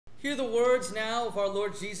Hear the words now of our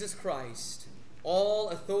Lord Jesus Christ. All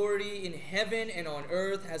authority in heaven and on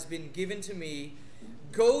earth has been given to me.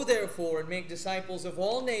 Go therefore and make disciples of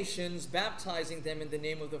all nations, baptizing them in the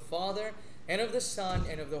name of the Father and of the Son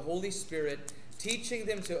and of the Holy Spirit, teaching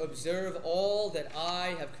them to observe all that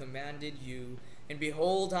I have commanded you. And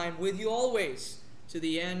behold, I am with you always to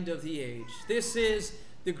the end of the age. This is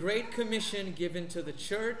the Great Commission given to the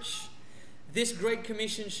church. This Great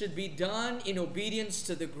Commission should be done in obedience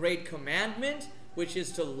to the Great Commandment, which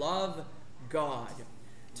is to love God.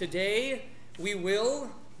 Today, we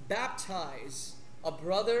will baptize a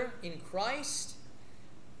brother in Christ,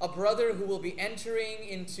 a brother who will be entering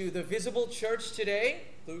into the visible church today,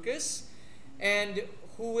 Lucas, and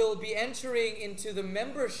who will be entering into the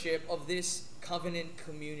membership of this covenant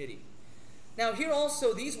community. Now, hear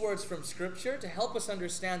also these words from Scripture to help us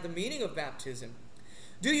understand the meaning of baptism.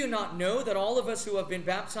 Do you not know that all of us who have been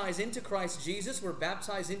baptized into Christ Jesus were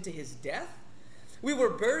baptized into his death? We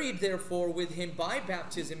were buried, therefore, with him by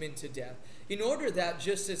baptism into death, in order that,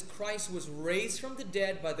 just as Christ was raised from the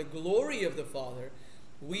dead by the glory of the Father,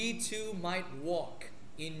 we too might walk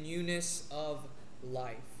in newness of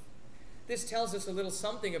life. This tells us a little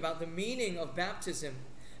something about the meaning of baptism.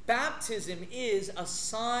 Baptism is a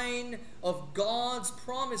sign of God's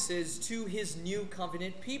promises to his new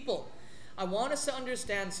covenant people. I want us to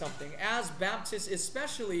understand something. As Baptists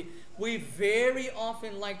especially, we very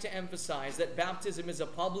often like to emphasize that baptism is a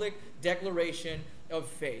public declaration of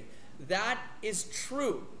faith. That is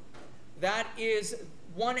true. That is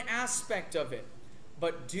one aspect of it.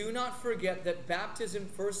 But do not forget that baptism,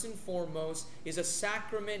 first and foremost, is a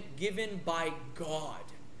sacrament given by God.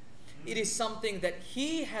 It is something that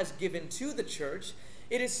he has given to the church.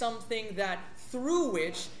 It is something that through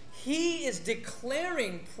which he is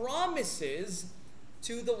declaring promises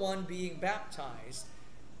to the one being baptized.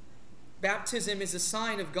 Baptism is a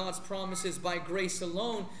sign of God's promises by grace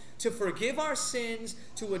alone to forgive our sins,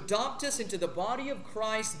 to adopt us into the body of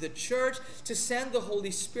Christ, the church, to send the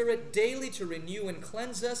Holy Spirit daily to renew and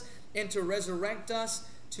cleanse us, and to resurrect us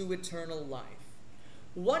to eternal life.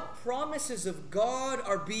 What promises of God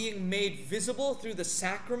are being made visible through the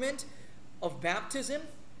sacrament of baptism?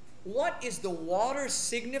 What is the water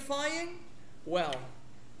signifying? Well,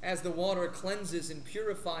 as the water cleanses and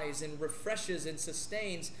purifies and refreshes and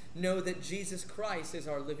sustains, know that Jesus Christ is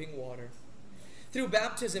our living water. Through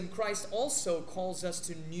baptism, Christ also calls us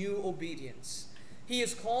to new obedience. He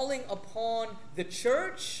is calling upon the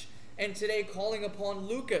church, and today calling upon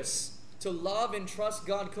Lucas, to love and trust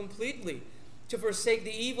God completely, to forsake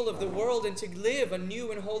the evil of the world and to live a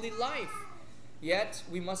new and holy life. Yet,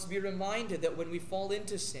 we must be reminded that when we fall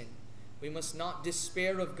into sin, we must not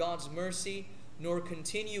despair of God's mercy, nor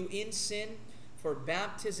continue in sin, for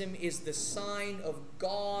baptism is the sign of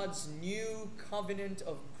God's new covenant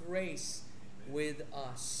of grace with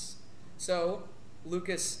us. So,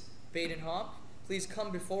 Lucas Badenhop, please come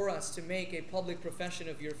before us to make a public profession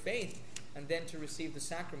of your faith, and then to receive the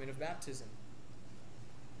sacrament of baptism.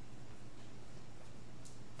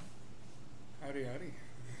 Howdy, howdy.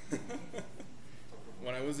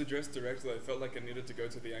 When I was addressed directly, I felt like I needed to go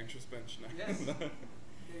to the anxious bench now. Yes, there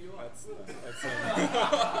you are.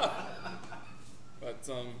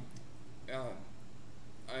 Yeah,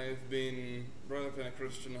 I've been brought up in a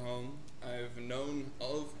Christian home. I've known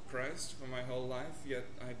of Christ for my whole life, yet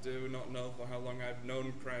I do not know for how long I've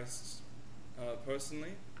known Christ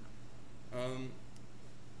personally.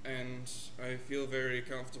 And I feel very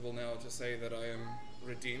comfortable now to say that I am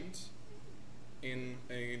redeemed in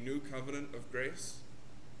a new covenant of grace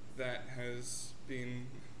that has been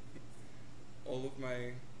all of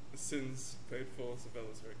my sins paid for.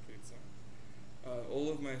 Sabella's very cute, so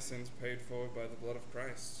all of my sins paid for by the blood of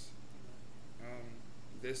Christ.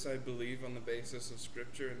 This I believe on the basis of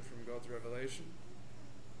Scripture and from God's revelation,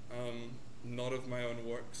 not of my own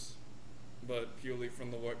works, but purely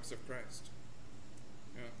from the works of Christ.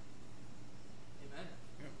 Yeah. Amen.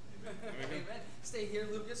 Yeah. Amen. Stay here,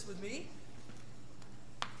 Lucas, with me.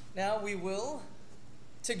 Now we will,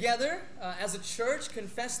 together, as a church,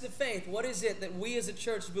 confess the faith. What is it that we as a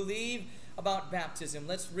church believe about baptism?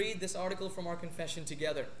 Let's read this article from our confession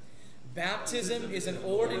together. Baptism is an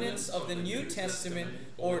ordinance of the New Testament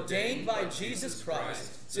ordained by Jesus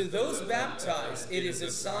Christ. To those baptized, it is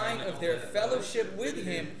a sign of their fellowship with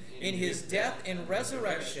him in his death and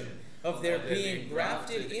resurrection, of their being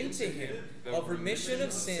grafted into him, of remission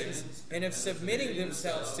of sins, and of submitting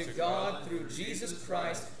themselves to God through Jesus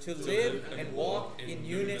Christ to live and walk in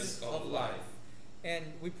newness of life. And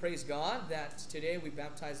we praise God that today we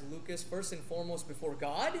baptize Lucas first and foremost before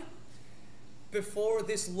God, before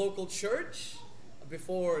this local church,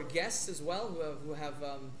 before guests as well who have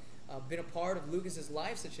been a part of Lucas's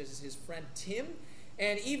life, such as his friend Tim,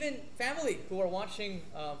 and even family who are watching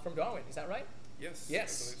from Darwin. Is that right? Yes.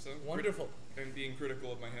 Yes. I believe so. Wonderful. And being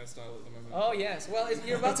critical of my hairstyle at the moment. Oh, yes. Well,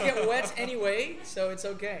 you're about to get wet anyway, so it's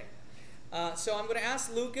okay. So I'm going to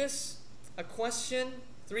ask Lucas a question,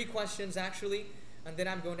 3 questions actually, and then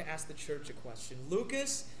I'm going to ask the church a question.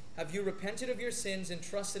 Lucas, have you repented of your sins and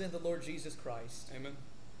trusted in the Lord Jesus Christ? Amen.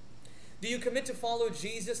 Do you commit to follow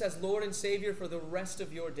Jesus as Lord and Savior for the rest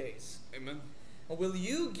of your days? Amen. And will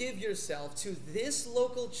you give yourself to this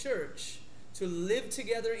local church to live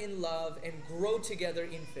together in love and grow together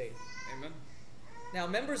in faith? Amen. Now,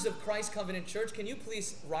 members of Christ Covenant Church, can you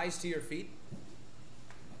please rise to your feet?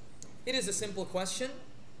 It is a simple question.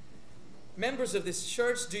 Members of this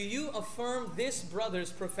church, do you affirm this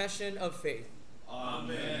brother's profession of faith?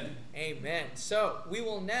 Amen. Amen. So, we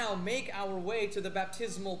will now make our way to the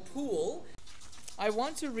baptismal pool. I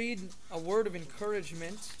want to read a word of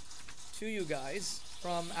encouragement to you guys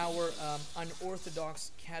from our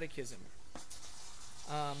unorthodox catechism.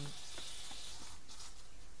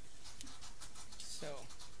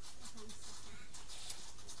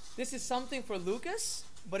 This is something for Lucas,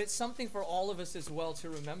 but it's something for all of us as well to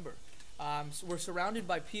remember. So we're surrounded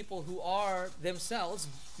by people who are themselves,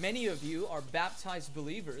 many of you are baptized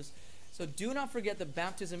believers. So do not forget that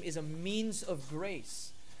baptism is a means of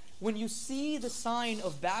grace. When you see the sign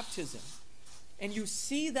of baptism, and you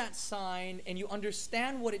see that sign and you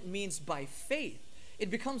understand what it means by faith,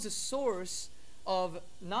 it becomes a source of,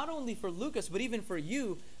 not only for Lucas, but even for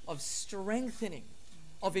you, of strengthening,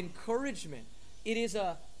 of encouragement. It is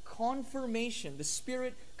a confirmation. The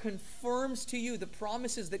Spirit confirms to you the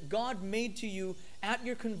promises that God made to you at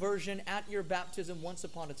your conversion, at your baptism once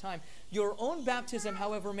upon a time. Your own baptism,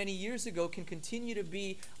 however many years ago, can continue to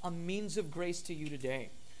be a means of grace to you today.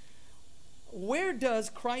 Where does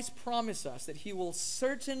Christ promise us that He will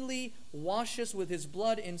certainly wash us with His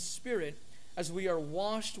blood and Spirit as we are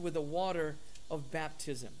washed with the water of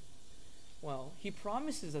baptism? Well, He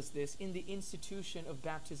promises us this in the institution of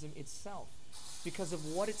baptism itself, because of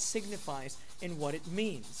what it signifies and what it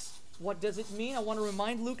means. What does it mean? I want to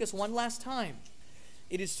remind Lucas one last time.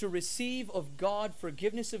 It is to receive of God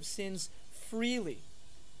forgiveness of sins freely.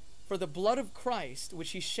 For the blood of Christ,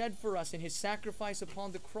 which He shed for us in His sacrifice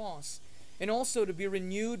upon the cross, and also to be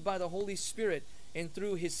renewed by the Holy Spirit, and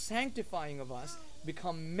through His sanctifying of us,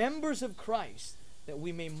 become members of Christ, that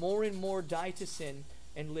we may more and more die to sin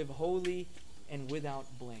and live holy and without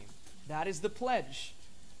blame. That is the pledge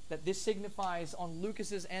that this signifies on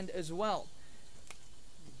Lucas's end as well.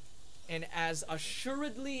 And as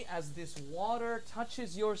assuredly as this water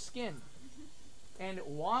touches your skin and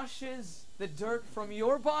washes the dirt from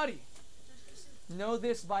your body, know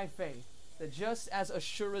this by faith, that just as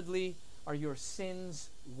assuredly are your sins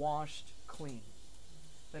washed clean.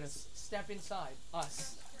 Let us step inside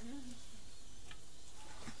us.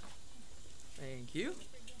 Thank you.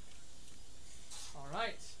 All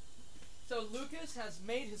right. So Lucas has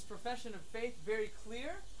made his profession of faith very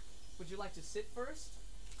clear. Would you like to sit first?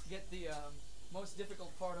 Get the most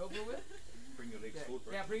difficult part over with. Bring your legs forward.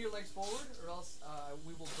 Yeah, bring your legs forward, or else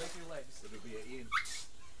we will break your legs. It'll be an Ian.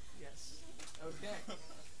 Yes. Okay.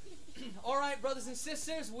 All right, brothers and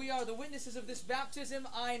sisters, we are the witnesses of this baptism.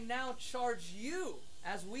 I now charge you,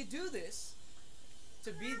 as we do this,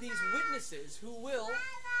 to be these witnesses who will,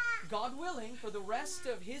 God willing, for the rest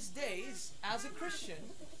of his days as a Christian,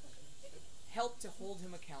 help to hold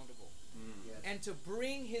him accountable and to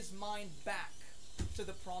bring his mind back to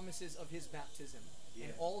the promises of his baptism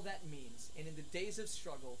and all that means. And in the days of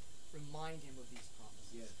struggle, remind him of these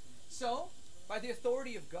promises. So, by the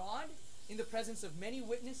authority of God, in the presence of many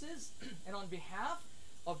witnesses, and on behalf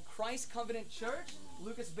of Christ Covenant Church,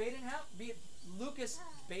 Lucas Badenhop,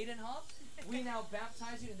 we now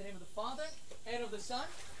baptize you in the name of the Father, and of the Son,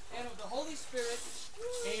 and of the Holy Spirit.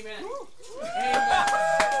 Amen. Amen.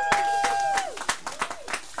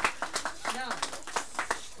 Now,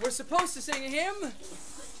 we're supposed to sing a hymn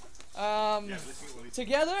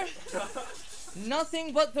together.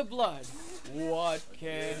 Nothing but the blood. What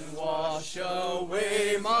can wash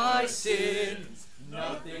away my sins?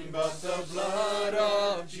 Nothing but the blood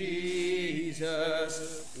of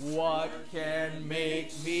Jesus. What can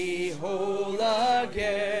make me whole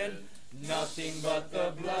again? Nothing but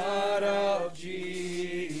the blood of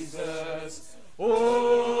Jesus.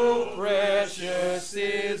 Oh, precious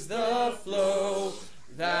is the flow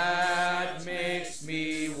that makes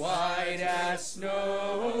me white as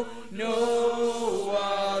snow. No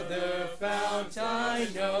other fount I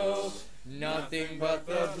know. Nothing but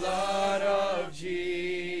the blood of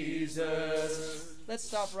Jesus. Let's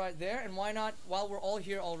stop right there, and why not, while we're all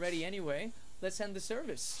here already anyway, let's end the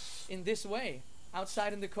service in this way,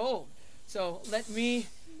 outside in the cold. So let me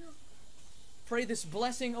pray this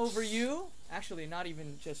blessing over you. Actually, not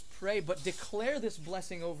even just pray, but declare this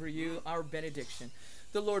blessing over you, our benediction.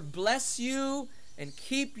 The Lord bless you and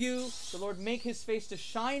keep you. The Lord make his face to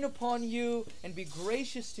shine upon you and be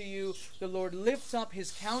gracious to you. The Lord lift up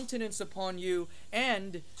his countenance upon you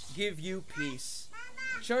and give you peace.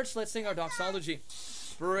 Church, let's sing our doxology.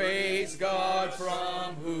 Praise God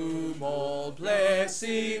from whom all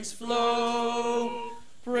blessings flow.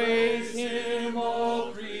 Praise him,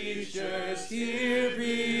 all creatures here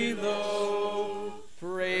below.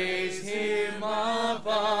 Praise him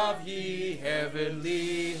above, ye heavenly